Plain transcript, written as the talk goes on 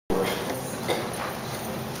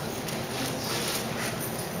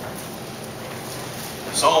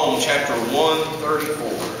Psalm chapter 134.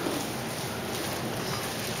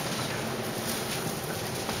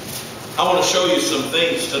 I want to show you some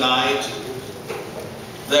things tonight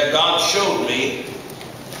that God showed me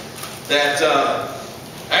that,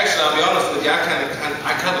 actually, I'll be honest with you,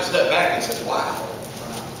 I kind of stepped back and said, wow.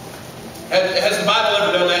 Has the Bible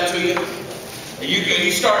ever done that to you?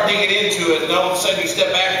 You start digging into it, and all of a sudden you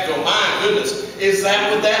step back and go, my goodness, is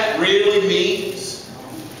that what that really means?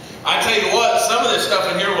 I tell you what, some of this stuff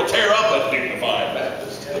in here will tear up a dignified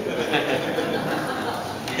Baptist.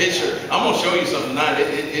 I'm going to show you something tonight.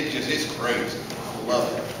 It's crazy. I love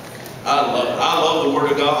it. I love it. I love the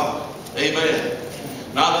Word of God. Amen.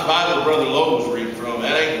 Not the Bible Brother Lowe was reading from.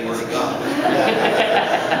 That ain't the Word of God.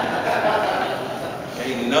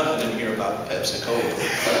 Ain't nothing in here about Pepsi Cola.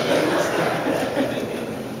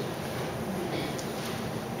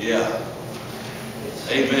 Yeah.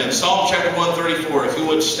 Amen. Psalm chapter 134, if you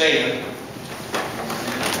would stand.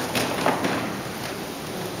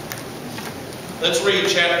 Let's read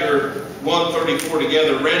chapter 134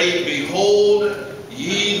 together. Ready? Behold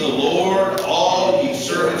ye the Lord, all ye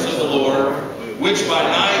servants of the Lord, which by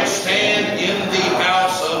night stand in the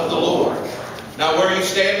house of the Lord. Now where are you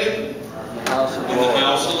standing? In the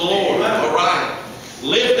house of the Lord. All right.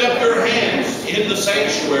 Lift up your hands in the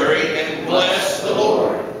sanctuary and bless the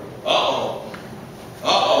Lord. Uh-oh.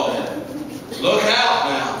 Uh-oh. Look out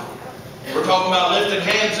now. We're talking about lifting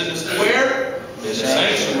hands in the square? In the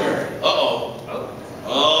sanctuary. Uh-oh.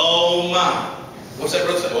 Oh my. What's that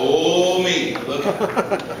brother say? Oh me. Look.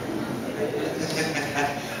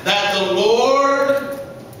 That the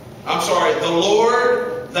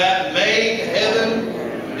Lord that made heaven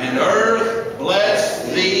and earth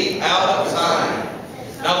bless thee out of Zion.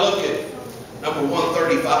 Now look at number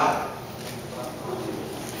 135.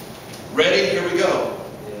 Ready? Here we go.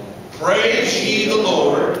 Praise ye the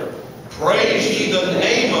Lord. Praise ye the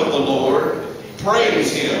name of the Lord.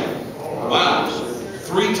 Praise Him. Wow.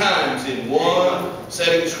 3 times in one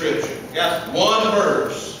setting of Scripture. Yes. One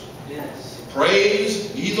verse. Yes.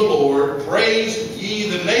 Praise ye the Lord. Praise ye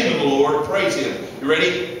the name of the Lord. Praise Him. You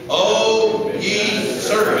ready? O ye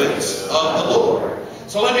servants of the Lord.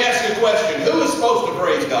 So let me ask you a question. Who is supposed to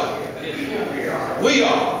praise God? We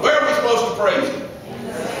are. Where are we supposed to praise Him?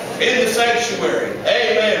 In the sanctuary.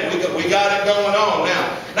 Amen. We got it going on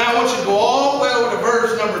now. Now I want you to go all the way over to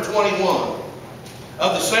verse number 21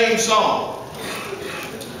 of the same psalm.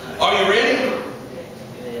 Are you ready?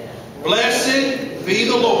 Blessed be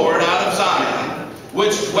the Lord out of Zion,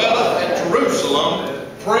 which dwelleth at Jerusalem.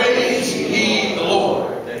 Praise ye the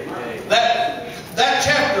Lord. That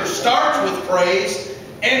chapter starts with praise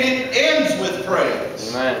and it ends with praise.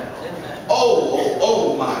 Amen.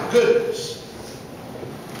 Oh my goodness.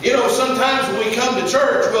 You know, sometimes when we come to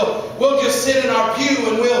church, we'll just sit in our pew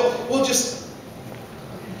and we'll just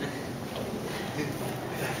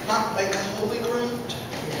not make a holy ground.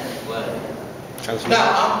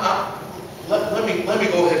 Now, let me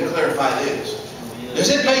go ahead and clarify this. Does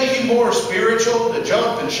it make you more spiritual to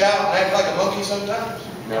jump and shout and act like a monkey sometimes?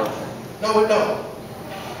 No. No, it don't.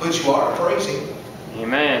 But you are to praise Him.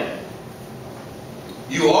 Amen.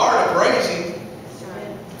 You are to praise Him.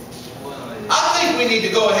 I think we need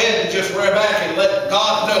to go ahead and just rear back and let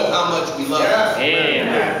God know how much we love Him.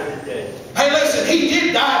 Amen. Hey, listen, He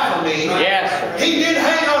did die for me. Yes. He did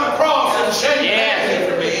hang on a cross and shave agony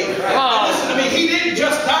for me. And listen to me, He didn't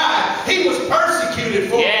just die. He was persecuted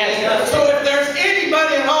for me. So if there's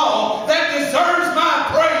anybody at all that deserves my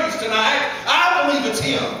praise tonight, I believe it's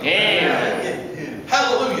Him. Amen.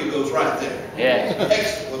 Hallelujah goes right there. Yes.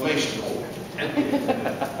 Exclamation point.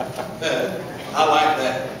 I like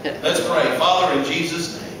that. Let's pray. Father, in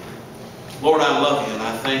Jesus' name, Lord, I love You and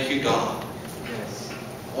I thank You, God.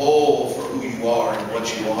 Oh, for who You are and what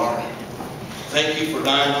You are. Thank You for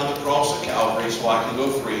dying on the cross of Calvary so I can go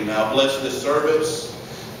free. Now bless this service.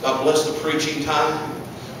 God bless the preaching time.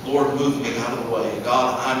 Lord, move me out of the way.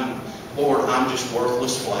 God, I'm just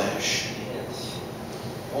worthless flesh.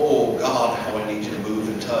 Oh God, how I need You to move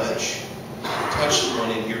and touch. Touch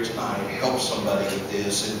someone in here tonight. Help somebody with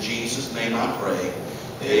this. In Jesus' name I pray.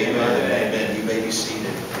 Amen. Amen. You may be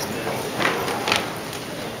seated.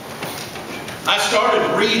 I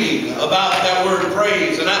started reading about that word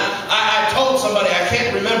praise, and I told somebody, I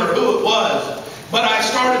can't remember who it was, but I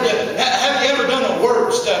started to, have you ever done a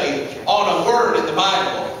word study on a word in the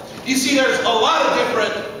Bible? You see, there's a lot of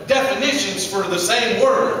different definitions for the same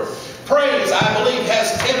word. Praise, I believe,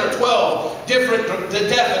 has 10 or 12 different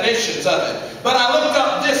definitions of it. But I looked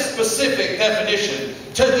up this specific definition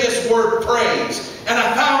to this word praise, and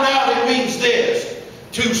I found out it means this: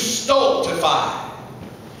 to stultify.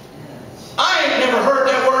 I ain't never heard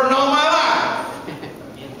that word in all my life.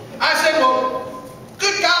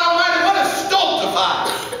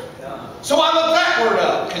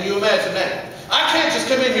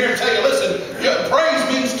 here and tell you, listen, praise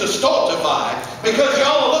means to stultify, because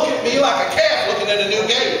y'all look at me like a calf looking at a new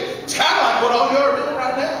gate. It's kind of like what all you are doing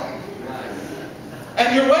right now.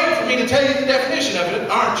 And you're waiting for me to tell you the definition of it,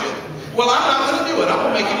 aren't you? Well, I'm not going to do it. I'm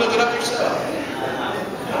going to make you look it up yourself.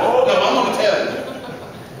 No, I'm going to tell you.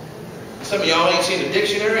 Some of y'all ain't seen a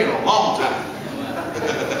dictionary in a long time.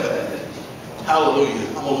 Hallelujah.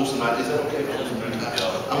 I'm going to lose some ideas. Is that okay?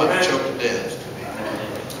 I'm going to choke to death.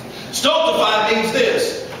 Stultify means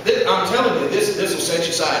this. I'm telling you, this will set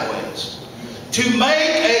you sideways. To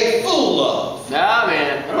make a fool of. Nah,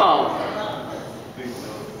 man. Come on.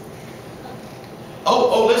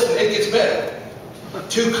 Oh, listen, it gets better.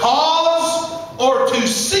 To cause or to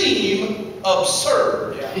seem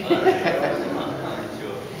absurd.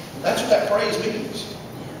 That's what that phrase means.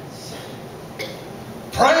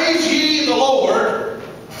 Praise ye the Lord.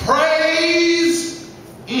 Praise.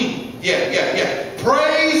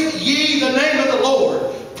 Praise ye the name of the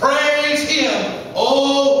Lord. Praise Him,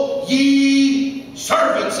 O ye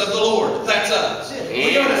servants of the Lord. That's us.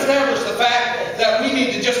 We got to establish the fact that we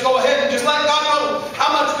need to just go ahead and just let God know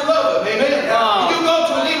how much we love Him. Amen. You go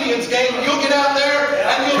to an Indians game, and you'll get out there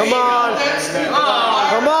and you'll Come on.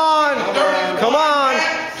 Come on. Come on.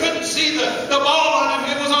 Couldn't see the ball on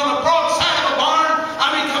him. It was on the broad side of a barn.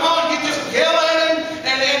 I mean, come on, you just yell at him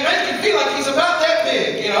and make him feel like he's about that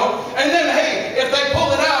big, you know. And then, hey, if they pull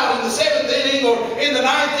it out in the 7th inning or in the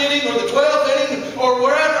 9th inning or the 12th inning or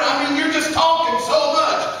wherever, I mean, you're just talking so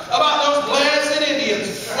much about those blessed Indians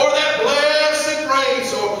or that blessed race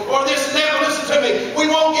or this and that. But listen to me. We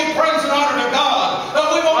won't give praise and honor to God. No,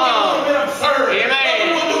 we won't give a little bit of absurd. Amen. No,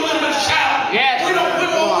 we won't do a little bit of shout. Yes. We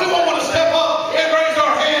won't want to step up and raise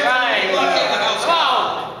our hands. Right. Like in the house. Come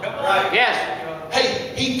on. Right. Yes.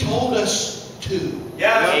 Hey, He told us to.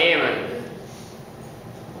 Yes. Amen.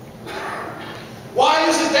 Why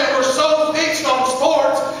is it that we're so fixed on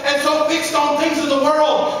sports and so fixed on things in the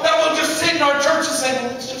world that we'll just sit in our church and say,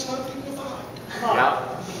 well, it's just not dignified? Yeah.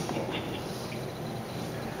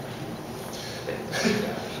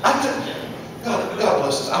 God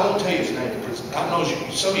bless us. I won't tell you his name because God knows you.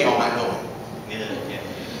 Some of y'all might know him. Yeah.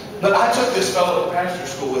 But I took this fellow to pastor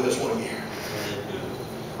school with us one year.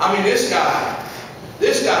 I mean, this guy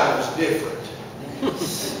was different.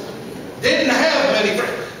 Didn't have many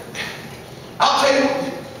friends. I'll tell you,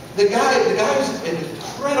 the guy is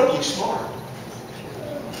incredibly smart.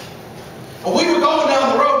 When we were going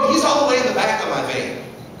down the road, he's all the way in the back of my van.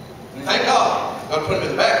 Thank God. God put him in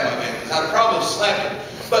the back of my van because I'd probably slapped him.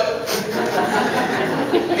 But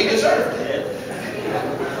he deserved it.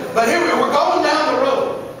 But here we're going down the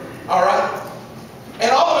road. All right?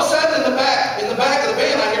 And all of a sudden in the back of the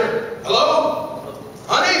van, I hear, hello?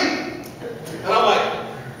 Honey? And I'm like,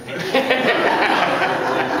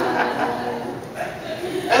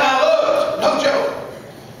 and I looked, no joke.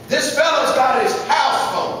 This fella's got his house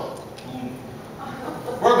phone.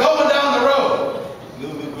 We're going down the road.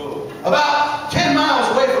 About 10 miles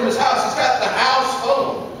away from his house, he's got the house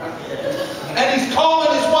phone. And he's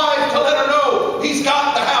calling his wife to let her know he's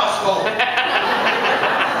got the house phone.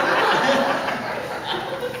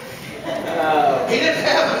 He didn't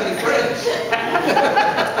have any friends.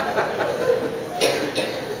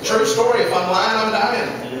 True story. If I'm lying, I'm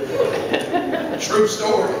dying. True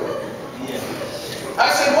story. I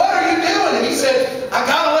said, what are you doing? And he said, I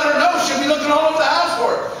got to let her know. She'll be looking all over the house for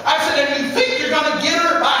her. I said, and you think you're going to get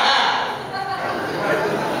her by how?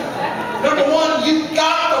 Number one, you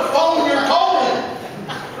got the phone you're calling.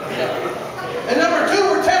 And number two,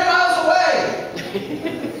 we're 10 miles away.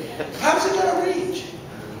 How's it going to reach?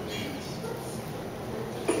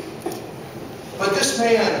 But this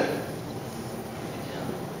man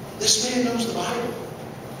knows the Bible.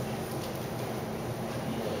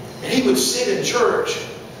 And he would sit in church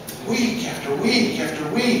week after week after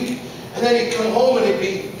week. And then he'd come home and he'd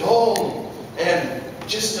be dull and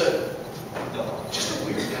just a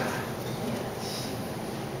weird guy.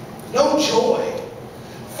 No joy.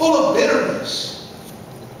 Full of bitterness.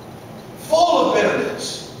 Full of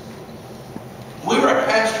bitterness. We were at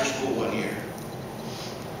pastor school one year.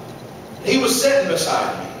 He was sitting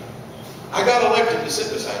beside me. I got elected to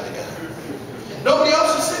sit beside the guy. Nobody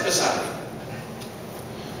else would sit beside me.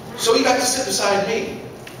 So he got to sit beside me.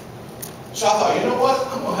 So I thought, you know what?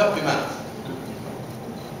 I'm going to help him out.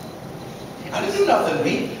 I didn't do nothing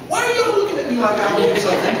mean. Why are y'all looking at me like I would do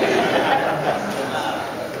something mean?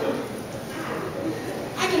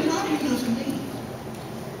 I did not do nothing mean.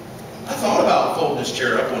 I thought about folding his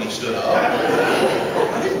chair up when he stood up.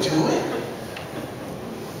 I didn't do it.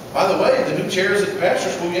 By the way, the new chairs at the pastor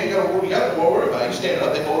school, you ain't got to worry about it. You stand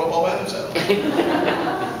up, they fold up all by themselves.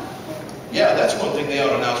 Yeah, that's one thing they ought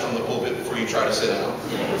to announce from the pulpit before you you try to sit down.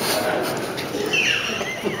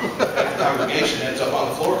 The congregation ends up on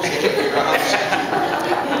the floor because they can't figure out how to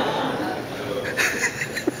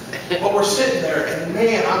sit. But we're sitting there, and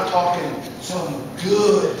man, I'm talking some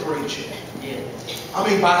good preaching. I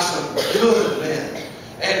mean, by some good men.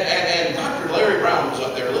 And Dr. Larry Brown was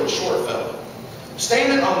up there, a little short fellow,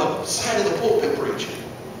 standing on the side of the pulpit preaching.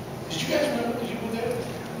 Did you guys remember? Did you do that?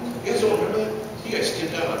 You guys don't remember that? You guys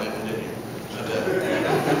skipped out on that one, didn't you?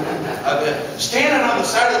 I bet. Standing on the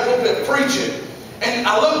side of the pulpit preaching. And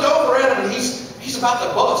I looked over at him, and he's about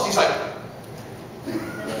to bust. He's like,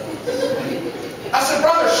 I said,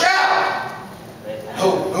 brother, shout.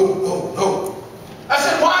 No, no, no, no. I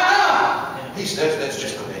said, why not? He said, that's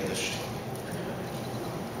just okay. That's just okay.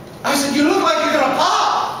 I said, you look like you're going to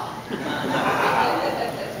pop.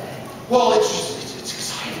 Well, it's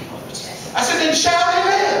exciting. I said, then shout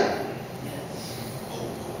amen.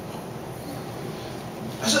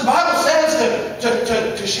 I said, the Bible says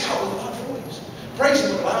to shout with a loud voice. Praise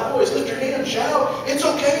Him with a loud voice. Lift your hand, shout. It's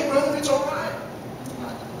okay, brother. It's all right.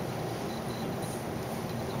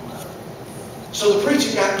 So the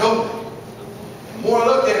preaching got going. The more I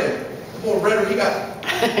looked at him, the more redder he got. I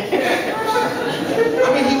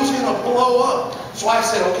mean, he was going to blow up. So I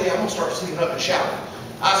said, okay, I'm going to start singing up and shouting.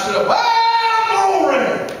 I stood up, well, glory!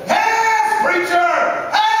 Yes, preacher!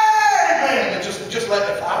 Amen! And just let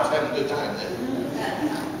it fly. I was having a good time then.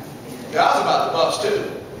 Yeah, I was about to bust too.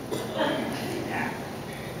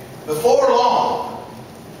 Before long,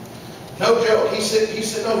 no joke, he's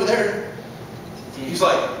sitting over there. He's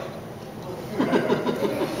like,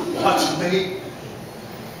 watching me.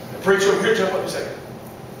 The preacher over here jump up and say,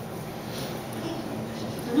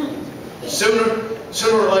 sooner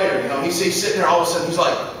or later, you know, he's sitting there, all of a sudden he's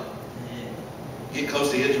like, get close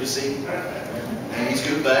to the edge of the seat, and he's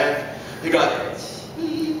scooped back. He's like,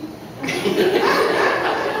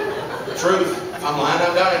 truth, if I'm lying,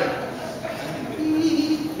 I'm dying.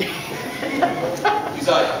 He's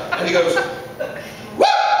like, and he goes, woo!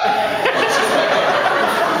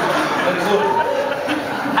 And he's looking.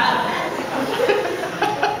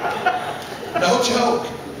 No joke.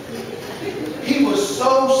 He was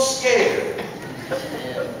so scared.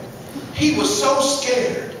 He was so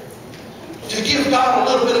scared to give God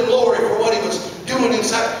a little bit of glory for what He was doing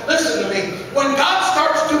inside. Listen to me. When God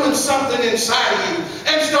starts doing something inside of you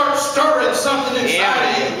and starts stirring something inside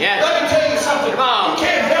of you, let me tell you something. You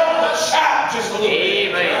can't help but shout just a little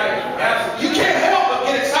bit. You can't help but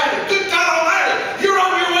get excited. Good God Almighty, you're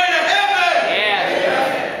on your way to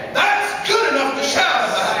heaven. That's good enough to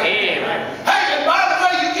shout about. Hey, and by the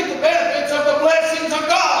way, you get the benefits of the blessings of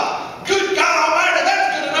God. Good God Almighty,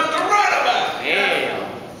 that's good enough to write about.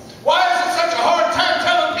 Why is it such a hard time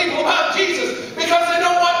telling people about Jesus? Because they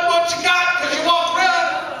don't want what you got, because you walk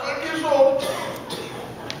around like years old.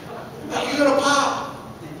 Like you're going to pop.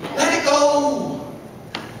 Let it go.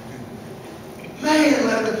 Man,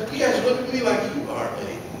 let it go. You guys look at me like you are a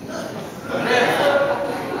nut.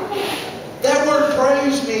 That word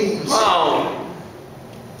praise means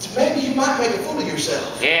maybe you might make a fool of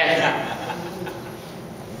yourself.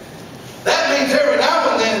 That means every now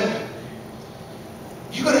and then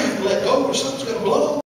you're going to have to let go or something's going to blow.